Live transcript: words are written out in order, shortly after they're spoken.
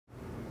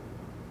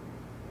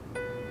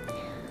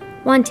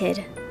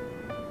Wanted,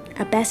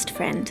 a best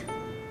friend.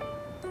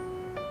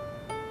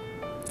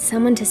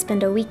 Someone to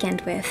spend a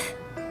weekend with.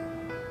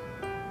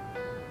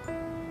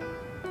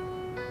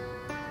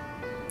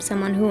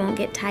 Someone who won't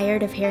get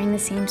tired of hearing the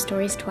same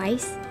stories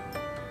twice.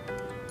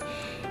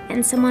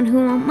 And someone who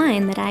won't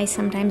mind that I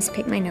sometimes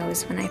pick my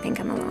nose when I think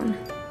I'm alone.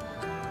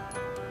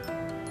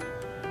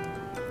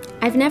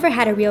 I've never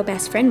had a real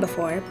best friend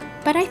before,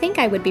 but I think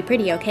I would be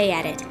pretty okay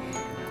at it.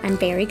 I'm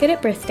very good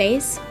at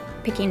birthdays,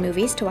 picking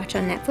movies to watch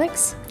on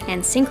Netflix,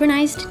 and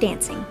synchronized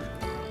dancing.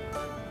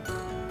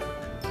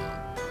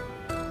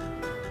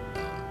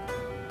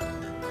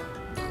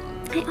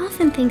 I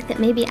often think that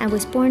maybe I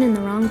was born in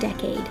the wrong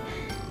decade,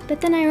 but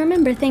then I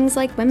remember things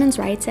like women's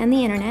rights and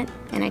the internet,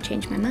 and I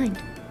change my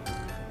mind.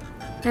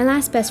 My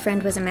last best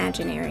friend was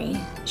imaginary.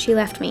 She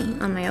left me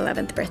on my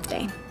 11th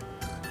birthday.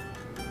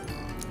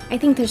 I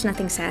think there's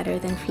nothing sadder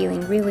than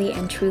feeling really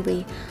and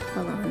truly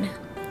alone.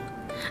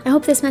 I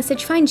hope this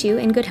message finds you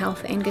in good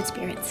health and good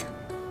spirits.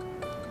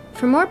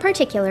 For more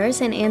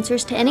particulars and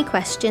answers to any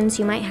questions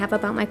you might have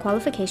about my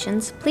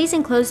qualifications, please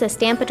enclose a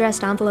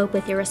stamp-addressed envelope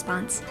with your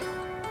response.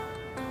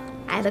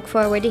 I look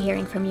forward to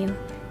hearing from you.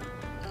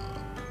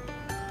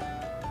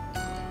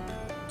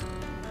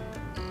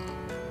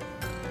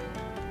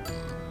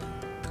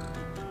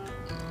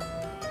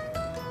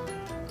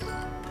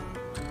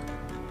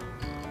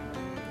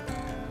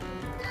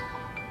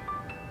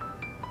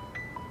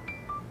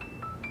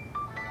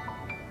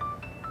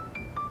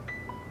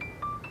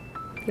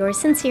 Yours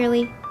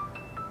sincerely,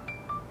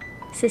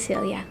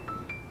 Cecilia.